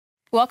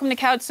Welcome to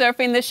Couch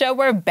Surfing, the show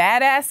where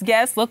badass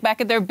guests look back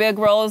at their big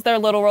roles, their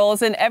little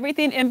roles, and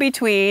everything in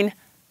between.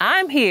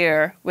 I'm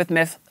here with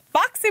Miss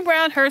Foxy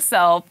Brown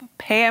herself,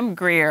 Pam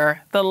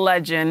Grier, the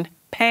legend.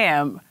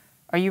 Pam,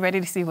 are you ready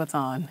to see what's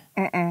on?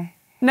 Mm-mm.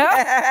 No?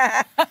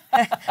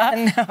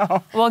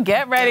 No. Well,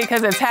 get ready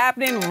because it's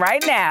happening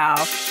right now.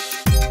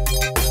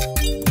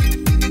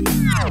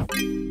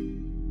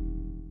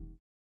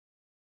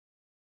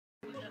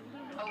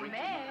 Oh,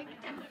 Meg.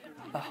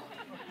 Oh.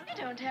 You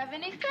don't have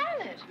any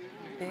salad.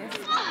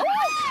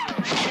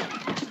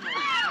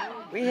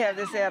 We have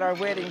this at our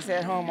weddings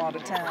at home all the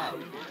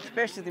time,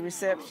 especially the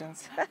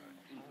receptions.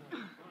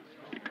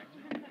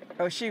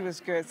 Oh, she was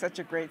good. Such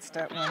a great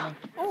stunt woman.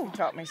 Oh,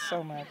 taught me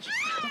so much.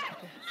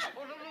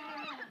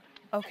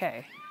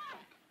 Okay,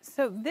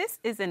 so this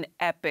is an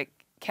epic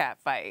cat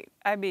fight.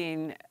 I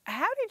mean,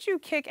 how did you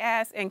kick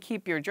ass and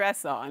keep your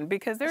dress on?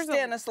 Because there's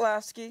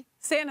Stanislavski.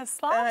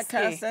 Stanislavski.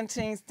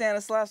 Konstantin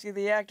Stanislavski,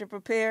 the actor,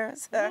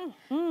 prepares.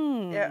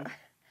 Mm-hmm. Yeah.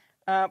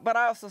 But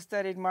I also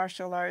studied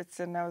martial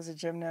arts, and I was a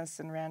gymnast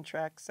and ran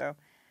track, so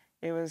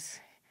it was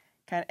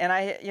kind of, and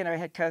I,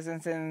 had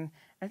cousins, and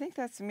I think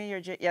that's me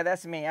or yeah,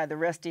 that's me. I had the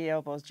rusty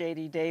elbows.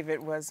 J.D. David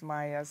was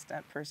my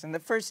stunt person, the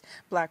first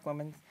black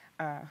woman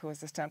who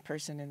was a stunt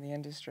person in the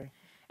industry.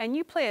 And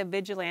you play a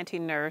vigilante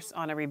nurse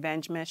on a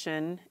revenge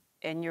mission,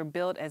 and you're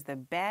billed as the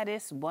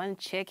baddest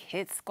one-chick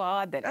hit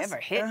squad that ever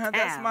hit town.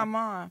 That's my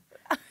mom.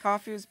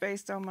 Coffy was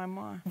based on my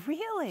mom.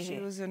 Really? She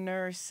was a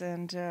nurse,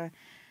 and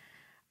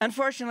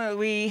unfortunately,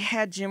 we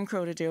had Jim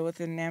Crow to deal with,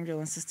 and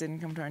ambulances didn't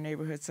come to our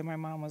neighborhood, so my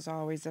mom was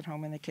always at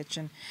home in the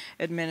kitchen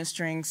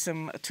administering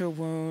to a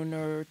wound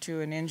or to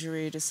an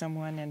injury to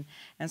someone,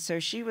 and so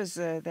she was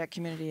that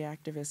community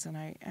activist, and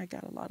I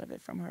got a lot of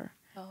it from her.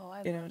 Oh,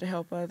 to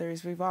help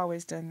others. We've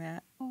always done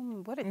that.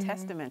 What a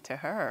testament to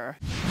her.